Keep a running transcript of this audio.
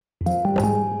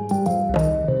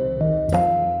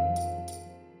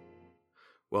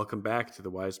welcome back to The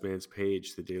Wise Man's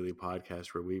Page, the daily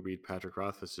podcast where we read Patrick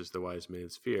Rothfuss's The Wise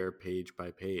Man's Fear page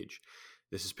by page.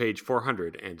 This is page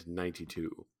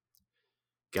 492.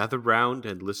 Gather round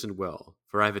and listen well,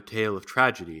 for I have a tale of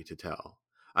tragedy to tell.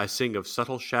 I sing of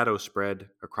subtle shadow spread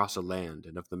across a land,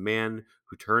 and of the man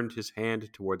who turned his hand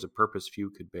towards a purpose few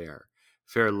could bear.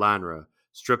 Fair Lanra,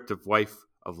 stripped of wife,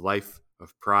 of life,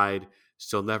 of pride,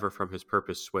 still never from his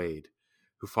purpose swayed,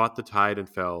 who fought the tide and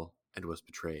fell, and was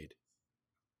betrayed.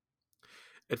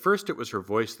 At first it was her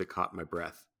voice that caught my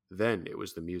breath, then it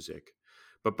was the music.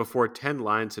 But before 10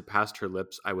 lines had passed her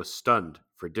lips, I was stunned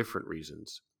for different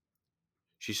reasons.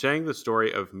 She sang the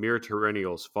story of Mir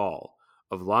Terenial's fall,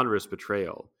 of Lanra's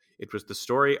betrayal. It was the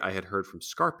story I had heard from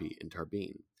Scarpi in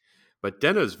Tarbeen. But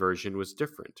Denna's version was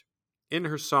different. In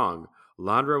her song,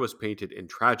 Lanra was painted in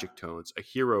tragic tones, a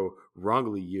hero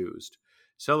wrongly used.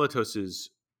 Celatos's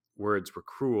words were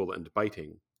cruel and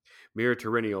biting. Mir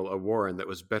Terenial a warren that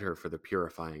was better for the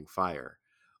purifying fire.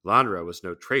 Lanra was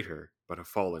no traitor, but a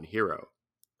fallen hero.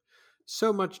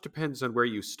 So much depends on where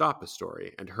you stop a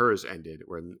story, and hers ended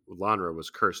when Lanra was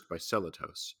cursed by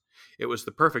Celatos. It was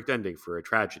the perfect ending for a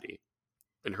tragedy.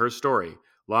 In her story,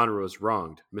 Lanra was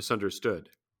wronged, misunderstood.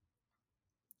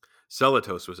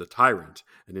 Celatos was a tyrant,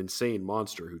 an insane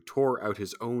monster who tore out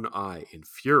his own eye in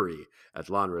fury at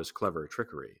Lanra's clever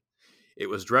trickery. It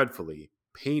was dreadfully,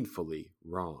 painfully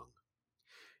wrong.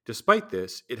 Despite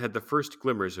this, it had the first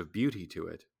glimmers of beauty to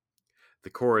it. The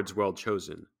chords well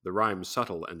chosen, the rhymes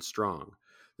subtle and strong.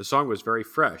 The song was very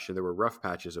fresh, and there were rough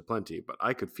patches aplenty, but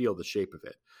I could feel the shape of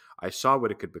it. I saw what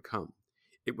it could become.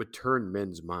 It would turn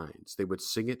men's minds. They would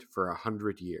sing it for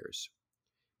 100 years.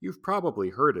 You've probably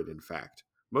heard it, in fact.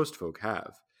 Most folk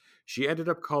have. She ended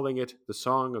up calling it the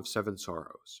Song of Seven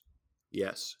Sorrows.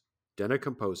 Yes, Denna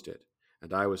composed it,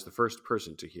 and I was the first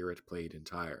person to hear it played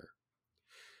entire.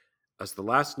 As the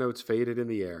last notes faded in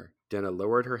the air, Denna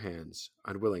lowered her hands,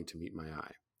 unwilling to meet my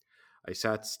eye. I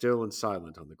sat still and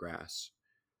silent on the grass.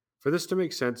 For this to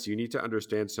make sense, you need to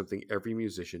understand something every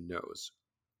musician knows.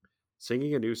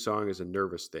 Singing a new song is a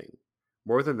nervous thing.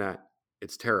 More than that,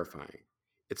 it's terrifying.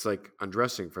 It's like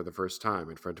undressing for the first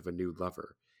time in front of a new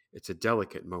lover. It's a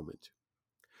delicate moment.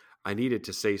 I needed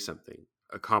to say something,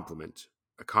 a compliment,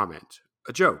 a comment,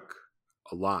 a joke,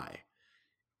 a lie.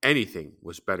 Anything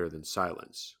was better than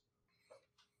silence.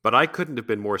 But I couldn't have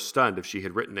been more stunned if she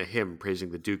had written a hymn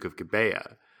praising the Duke of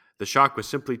Gibeah. The shock was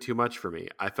simply too much for me.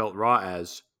 I felt raw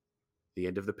as the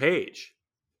end of the page.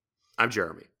 I'm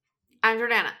Jeremy. I'm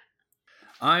Jordana.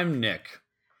 I'm Nick.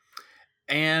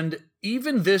 And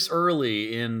even this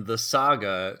early in the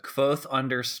saga, Kvothe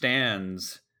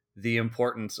understands the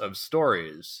importance of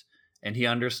stories. And he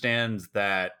understands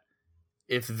that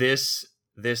if this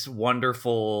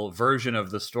wonderful version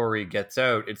of the story gets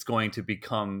out, it's going to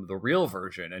become the real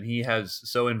version. And he has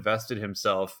so invested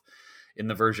himself in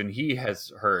the version he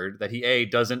has heard that he, A,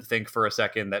 doesn't think for a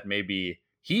second that maybe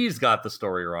he's got the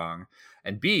story wrong,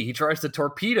 and B, he tries to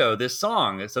torpedo this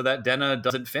song so that Denna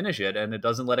doesn't finish it and it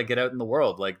doesn't let it get out in the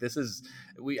world. Like, this is,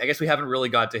 I guess we haven't really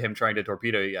got to him trying to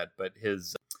torpedo it yet, but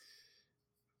his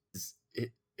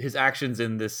actions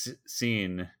in this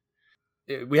scene,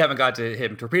 we haven't got to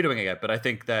him torpedoing it yet, but I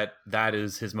think that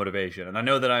is his motivation. And I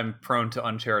know that I'm prone to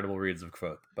uncharitable reads of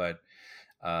Kvothe, but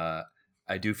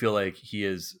I do feel like he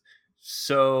is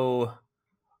so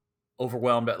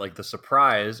overwhelmed at like the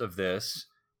surprise of this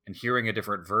and hearing a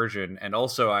different version. And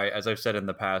also, as I've said in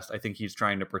the past, I think he's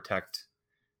trying to protect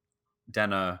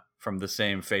Denna from the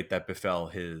same fate that befell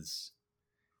his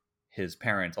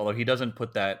parents. Although he doesn't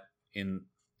put that in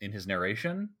his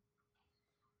narration,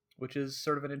 which is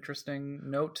sort of an interesting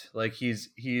note. Like he's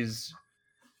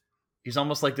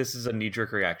almost like this is a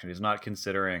knee-jerk reaction. He's not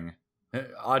considering.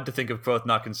 Odd to think of Kvothe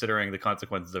not considering the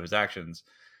consequences of his actions,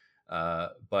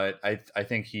 but I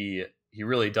think he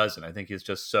really doesn't. I think he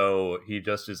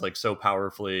just is like so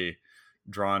powerfully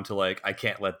drawn to like, I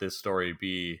can't let this story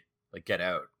be like get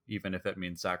out, even if it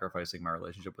means sacrificing my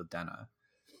relationship with Denna.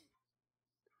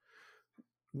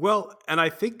 Well, and I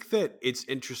think that it's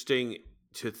interesting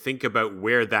to think about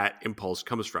where that impulse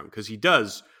comes from, because he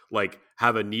does like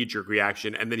have a knee-jerk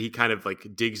reaction, and then he kind of like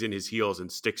digs in his heels and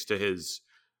sticks to his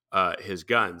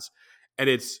guns. And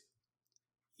it's,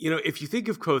 if you think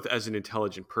of Kvothe as an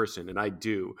intelligent person, and I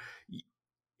do,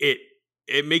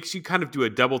 it makes you kind of do a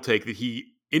double take that he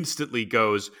instantly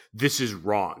goes, this is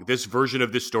wrong. This version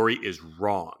of this story is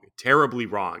wrong, terribly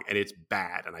wrong, and it's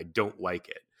bad, and I don't like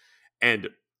it. And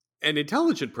an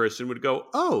intelligent person would go,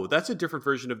 oh, that's a different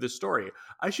version of this story.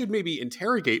 I should maybe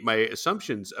interrogate my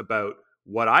assumptions about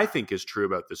what I think is true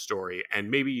about this story, and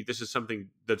maybe this is something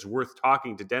that's worth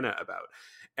talking to Denna about.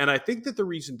 And I think that the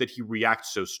reason that he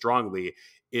reacts so strongly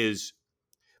is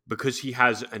because he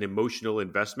has an emotional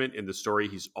investment in the story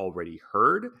he's already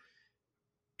heard.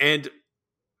 And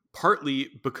partly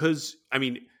because, I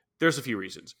mean, there's a few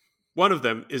reasons. One of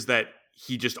them is that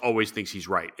he just always thinks he's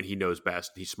right and he knows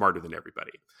best. He's smarter than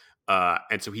everybody.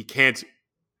 And so he can't,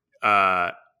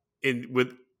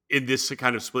 in this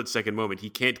kind of split second moment, he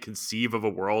can't conceive of a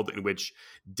world in which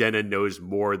Denna knows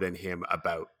more than him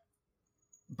about.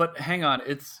 But hang on,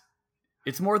 it's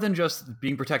more than just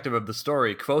being protective of the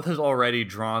story. Kvothe has already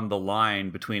drawn the line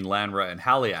between Lanra and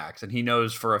Haliax, and he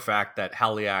knows for a fact that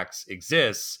Haliax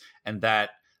exists, and that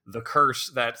the curse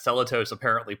that Celatos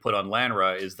apparently put on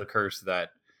Lanra is the curse that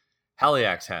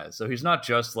Haliax has. So he's not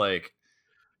just like,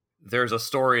 there's a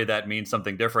story that means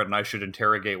something different and I should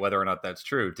interrogate whether or not that's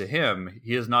true. To him,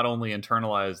 he has not only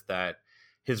internalized that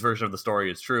his version of the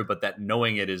story is true, but that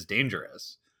knowing it is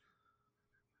dangerous.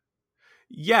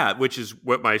 Yeah, which is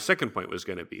what my second point was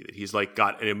going to be, that he's like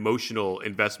got an emotional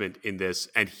investment in this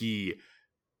and he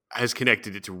has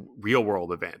connected it to real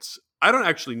world events. I don't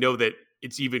actually know that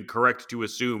it's even correct to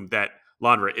assume that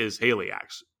Lanra is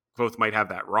Haliax. Both might have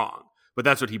that wrong, but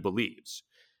that's what he believes.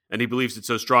 And he believes it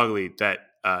so strongly that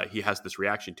he has this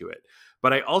reaction to it.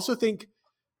 But I also think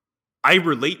I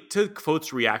relate to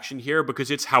Kvothe's reaction here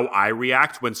because it's how I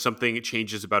react when something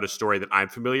changes about a story that I'm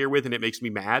familiar with and it makes me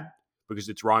mad because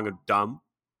it's wrong and dumb.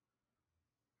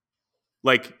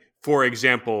 Like, for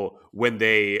example, when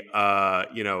they,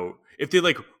 if they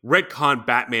like retcon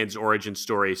Batman's origin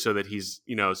story so that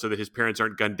so that his parents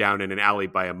aren't gunned down in an alley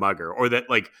by a mugger, or that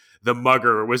like the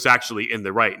mugger was actually in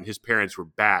the right and his parents were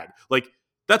bad. Like,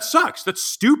 that sucks. That's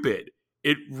stupid.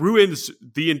 It ruins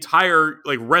the entire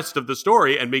like rest of the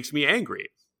story and makes me angry.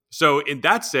 So in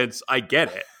that sense, I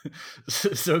get it.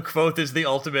 So Kvothe is the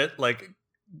ultimate like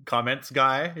comments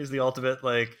guy. He's the ultimate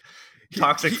like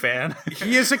toxic fan.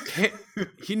 He is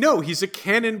he's a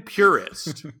canon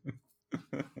purist.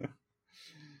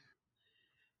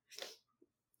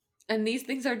 And these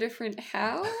things are different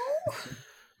how?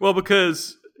 Well,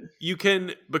 because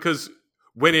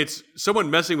when it's someone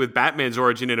messing with Batman's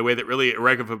origin in a way that really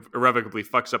irrevocably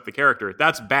fucks up the character,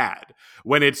 that's bad.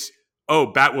 When it's,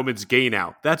 Batwoman's gay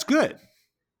now, that's good.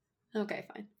 Okay,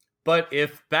 fine. But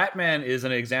if Batman is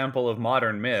an example of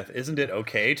modern myth, isn't it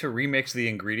okay to remix the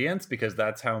ingredients because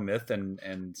that's how myth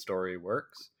and story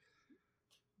works?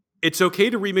 It's okay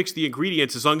to remix the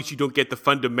ingredients as long as you don't get the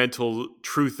fundamental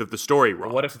truth of the story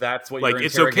wrong. What if that's what like, you're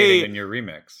it's interrogating okay, in your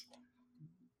remix?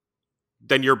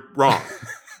 Then you're wrong.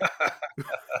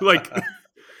 Like,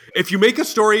 if you make a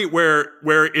story where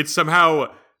it's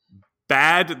somehow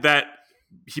bad that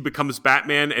he becomes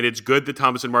Batman and it's good that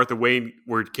Thomas and Martha Wayne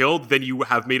were killed, then you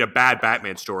have made a bad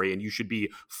Batman story and you should be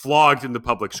flogged in the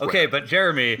public square. Okay, but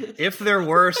Jeremy, if there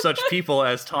were such people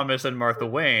as Thomas and Martha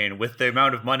Wayne with the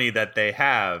amount of money that they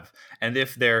have, and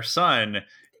if their son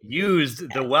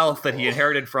used the wealth that he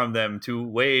inherited from them to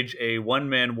wage a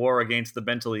one-man war against the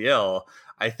mentally ill,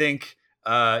 I think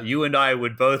you and I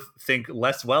would both think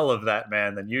less well of that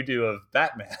man than you do of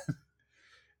Batman.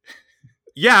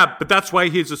 Yeah, but that's why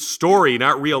he's a story,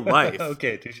 not real life.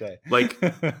 Okay, touche. Like,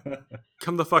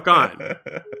 come the fuck on.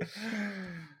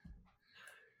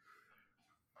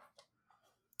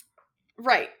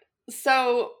 Right.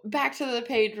 So, back to the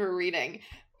page we're reading.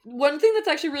 One thing that's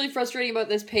actually really frustrating about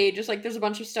this page is, like, there's a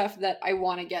bunch of stuff that I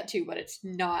want to get to, but it's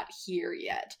not here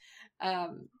yet.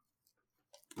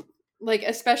 Like,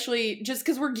 especially just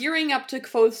because we're gearing up to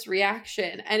Kvothe's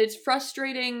reaction, and it's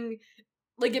frustrating.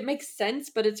 Like, it makes sense,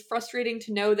 but it's frustrating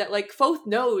to know that, like, Kvothe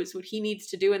knows what he needs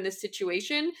to do in this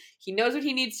situation. He knows what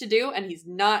he needs to do, and he's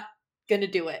not gonna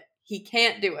do it. He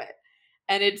can't do it.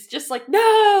 And it's just like,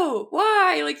 no!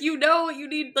 Why? Like, you know what you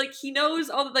need. Like, he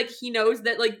knows he knows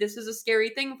that, like, this is a scary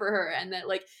thing for her, and that,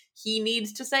 like, he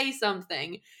needs to say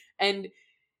something. And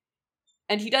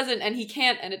he doesn't, and he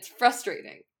can't, and it's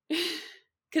frustrating.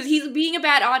 Because he's being a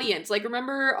bad audience. Like,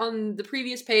 remember on the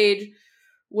previous page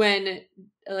when,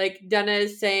 like, Denna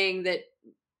is saying that,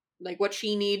 like, what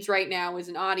she needs right now is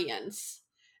an audience.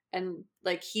 And,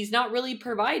 like, he's not really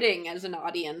providing as an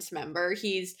audience member.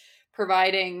 He's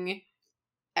providing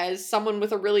as someone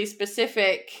with a really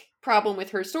specific problem with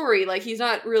her story. Like, he's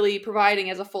not really providing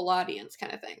as a full audience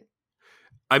kind of thing.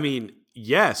 I mean,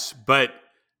 yes, but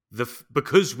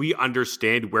because we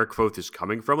understand where Kvothe is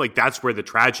coming from, like, that's where the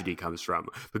tragedy comes from.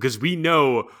 Because we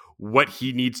know what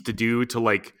he needs to do to,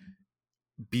 like,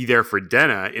 be there for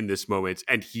Denna in this moment,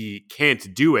 and he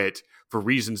can't do it for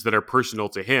reasons that are personal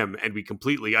to him, and we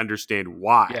completely understand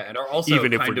why. Yeah, and are also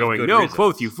even if we're going, no,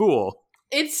 Kvothe, you fool.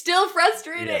 It's still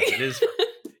frustrating. Yes, it is.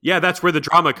 Yeah, that's where the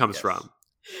drama comes Yes. from.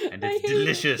 And it's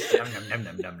delicious. Yum, yum, yum,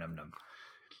 yum, yum, yum, yum.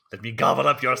 Let me gobble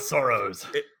up your sorrows.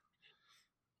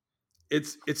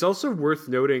 It's also worth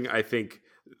noting, I think,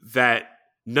 that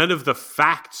none of the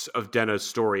facts of Denna's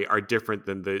story are different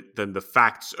than the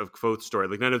facts of Kvothe's story.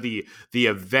 Like none of the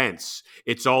events.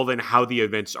 It's all in how the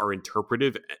events are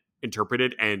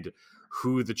interpreted, and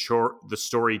who the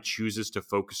story chooses to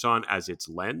focus on as its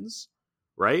lens,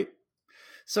 right?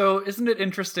 So isn't it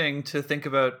interesting to think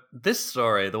about this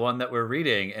story, the one that we're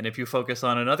reading, and if you focus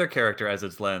on another character as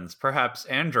its lens, perhaps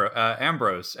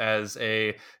Ambrose as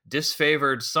a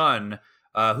disfavored son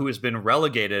who has been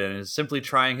relegated and is simply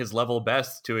trying his level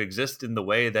best to exist in the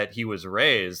way that he was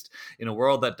raised, in a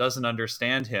world that doesn't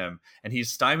understand him, and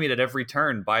he's stymied at every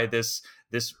turn by this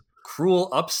cruel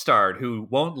upstart who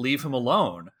won't leave him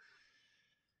alone.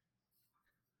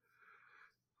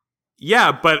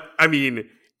 Yeah, but I mean,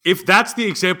 if that's the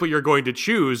example you're going to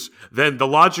choose, then the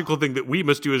logical thing that we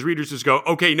must do as readers is go,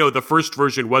 okay, no, the first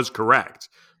version was correct.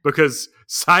 Because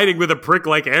siding with a prick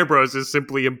like Ambrose is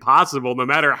simply impossible, no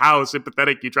matter how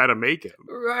sympathetic you try to make him.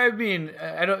 I mean,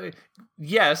 I don't.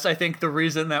 Yes, I think the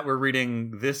reason that we're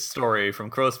reading this story from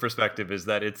Kvothe's perspective is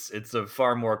that it's a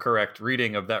far more correct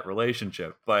reading of that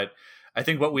relationship. But I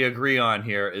think what we agree on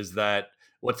here is that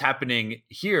what's happening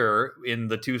here in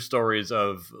the two stories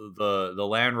of the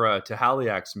Lanra to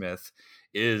Haliax myth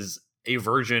is a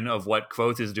version of what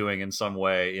Kvothe is doing in some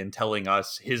way in telling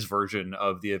us his version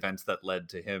of the events that led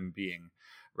to him being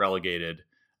relegated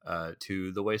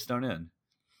to the Waystone Inn.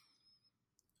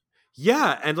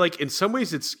 Yeah, and like in some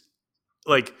ways it's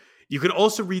like you can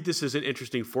also read this as an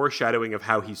interesting foreshadowing of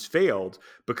how he's failed,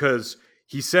 because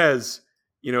he says,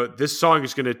 you know, this song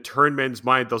is going to turn men's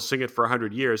mind. They'll sing it for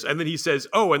 100 years. And then he says,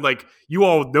 oh, and like, you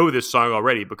all know this song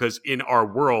already because in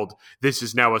our world, this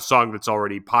is now a song that's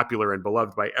already popular and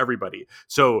beloved by everybody.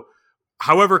 So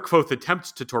however Kvothe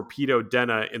attempts to torpedo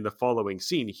Denna in the following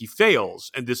scene, he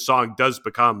fails. And this song does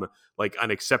become like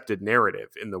an accepted narrative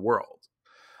in the world.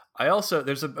 I also,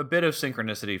 there's a bit of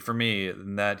synchronicity for me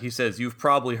in that he says, you've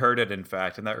probably heard it, in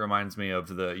fact. And that reminds me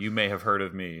of the, you may have heard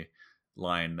of me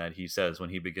line that he says when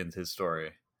he begins his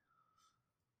story.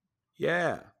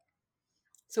 Yeah.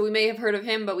 So we may have heard of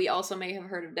him, but we also may have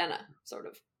heard of Denna, sort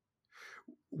of.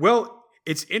 Well,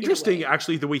 it's interesting,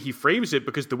 actually, the way he frames it,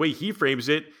 because the way he frames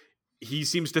it, he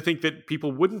seems to think that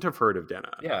people wouldn't have heard of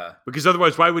Denna. Yeah. Because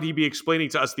otherwise, why would he be explaining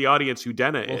to us, the audience, who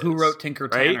Denna is? Who wrote Tinker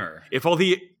Tanner? Right? If all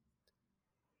the...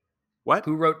 What?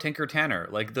 Who wrote Tinker Tanner?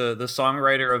 Like the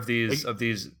songwriter of these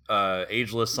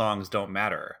ageless songs don't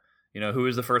matter. You know, who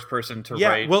is the first person to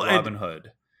write Robin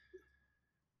Hood?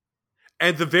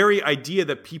 And the very idea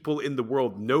that people in the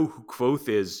world know who Kvothe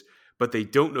is, but they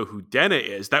don't know who Denna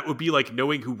is, that would be like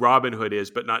knowing who Robin Hood is,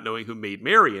 but not knowing who Maid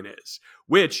Marian is,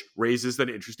 which raises an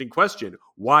interesting question.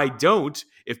 Why don't,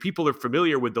 if people are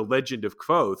familiar with the legend of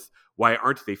Kvothe, why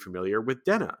aren't they familiar with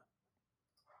Denna?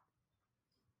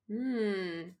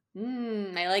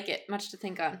 I like it. Much to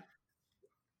think on.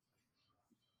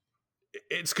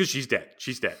 It's because she's dead.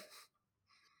 She's dead.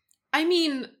 I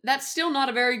mean, that's still not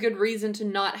a very good reason to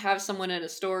not have someone in a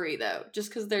story, though. Just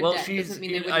because they're dead doesn't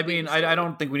mean they wouldn't I be mean, in the story. I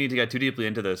don't think we need to get too deeply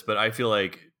into this, but I feel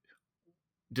like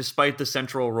despite the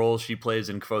central role she plays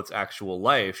in Kvothe's actual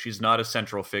life, she's not a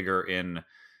central figure in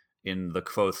the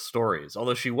Kvothe stories.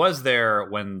 Although she was there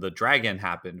when the dragon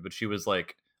happened, but she was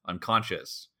like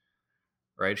unconscious.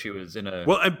 Right? She was in a...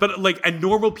 Well, and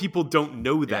normal people don't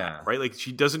know that, right? Like,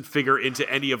 she doesn't figure into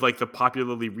any of, like, the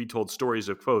popularly retold stories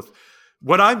of Kvothe.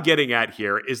 What I'm getting at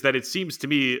here is that it seems to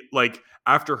me like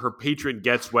after her patron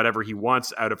gets whatever he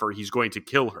wants out of her, he's going to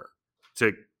kill her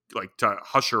to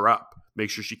hush her up,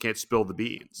 make sure she can't spill the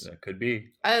beans. That could be.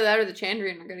 Either that or the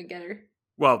Chandrian are going to get her.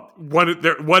 Well, what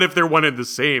if they're one and the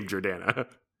same, Jordana?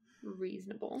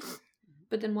 Reasonable.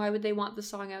 But then why would they want the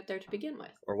song out there to begin with?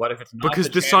 Or what if it's not because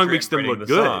the this song Chandrian makes them writing look the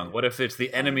good? Song? What if it's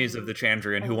the enemies of the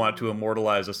Chandrian who want to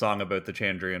immortalize a song about the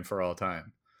Chandrian for all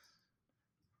time?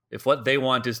 If what they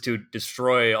want is to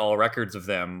destroy all records of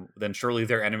them, then surely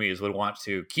their enemies would want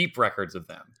to keep records of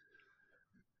them.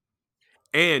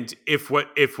 And if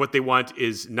what they want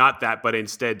is not that, but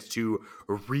instead to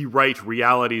rewrite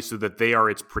reality so that they are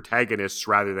its protagonists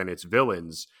rather than its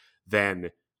villains,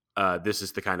 then this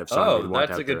is the kind of song. Oh,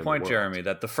 that's a good point, Jeremy.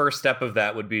 That the first step of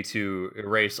that would be to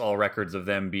erase all records of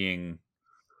them being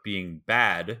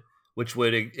bad, which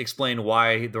would explain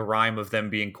why the rhyme of them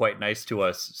being quite nice to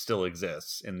us still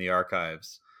exists in the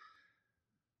archives.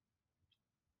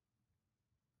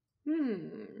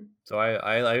 So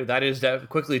I that is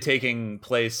quickly taking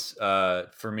place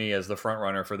for me as the front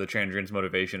runner for the Chandrian's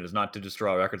motivation is not to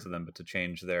destroy all records of them, but to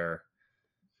change their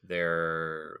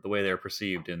the way they're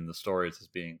perceived in the stories as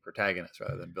being protagonists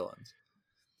rather than villains.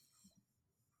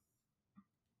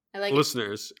 I like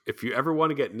Listeners, if you ever want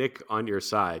to get Nick on your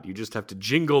side, you just have to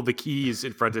jingle the keys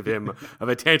in front of him of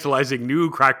a tantalizing new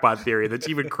crackpot theory that's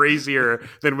even crazier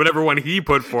than whatever one he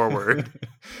put forward.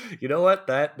 You know what?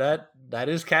 That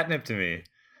is catnip to me.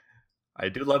 I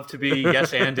do love to be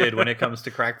yes-anded when it comes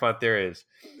to crackpot theories.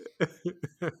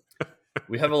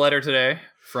 We have a letter today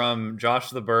from Josh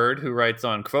the Bird, who writes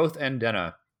on Kvothe and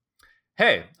Denna.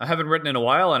 Hey, I haven't written in a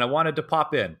while, and I wanted to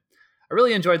pop in. I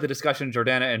really enjoyed the discussion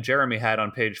Jordana and Jeremy had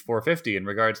on page 450 in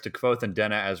regards to Kvothe and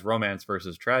Denna as romance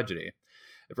versus tragedy.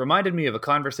 It reminded me of a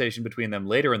conversation between them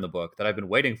later in the book that I've been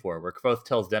waiting for, where Kvothe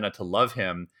tells Denna to love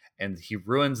him, and he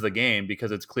ruins the game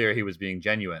because it's clear he was being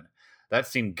genuine. That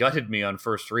scene gutted me on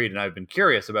first read, and I've been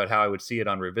curious about how I would see it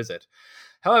on revisit.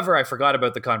 However, I forgot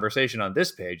about the conversation on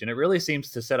this page, and it really seems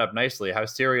to set up nicely how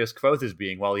serious Kvothe is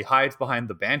being while he hides behind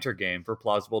the banter game for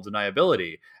plausible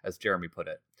deniability, as Jeremy put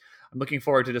it. I'm looking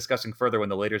forward to discussing further when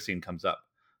the later scene comes up.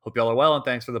 Hope y'all are well, and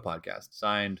thanks for the podcast.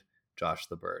 Signed, Josh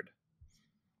the Bird.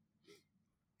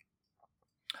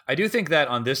 I do think that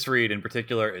on this read in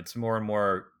particular, it's more and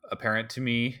more apparent to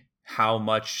me how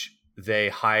much they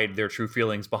hide their true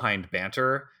feelings behind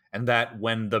banter, and that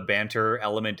when the banter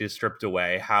element is stripped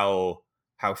away, how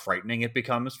frightening it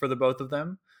becomes for the both of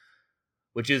them,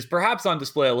 which is perhaps on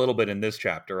display a little bit in this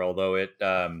chapter, although it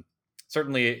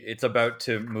certainly it's about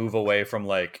to move away from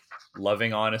like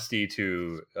loving honesty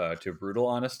to brutal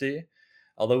honesty.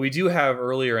 Although we do have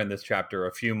earlier in this chapter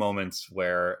a few moments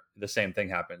where the same thing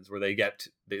happens, where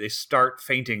they start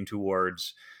fainting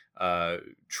towards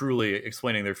truly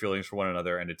explaining their feelings for one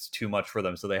another, and it's too much for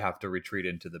them, so they have to retreat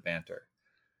into the banter.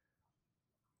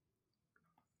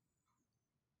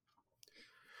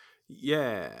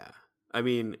 Yeah. I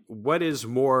mean, what is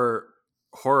more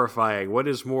horrifying? What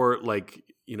is more like,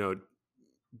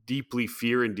 deeply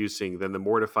fear-inducing than the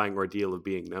mortifying ordeal of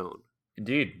being known?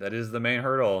 Indeed, that is the main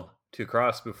hurdle to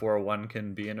cross before one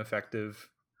can be an effective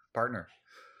partner.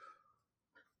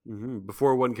 Mm-hmm.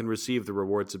 Before one can receive the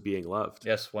rewards of being loved.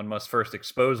 Yes, one must first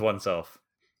expose oneself.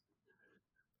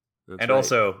 That's and right.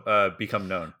 Also become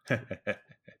known.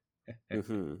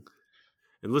 Mm-hmm.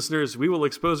 And listeners, we will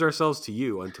expose ourselves to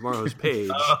you on tomorrow's page.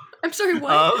 I'm sorry,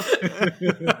 what?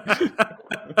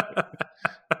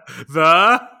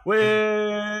 The Witch.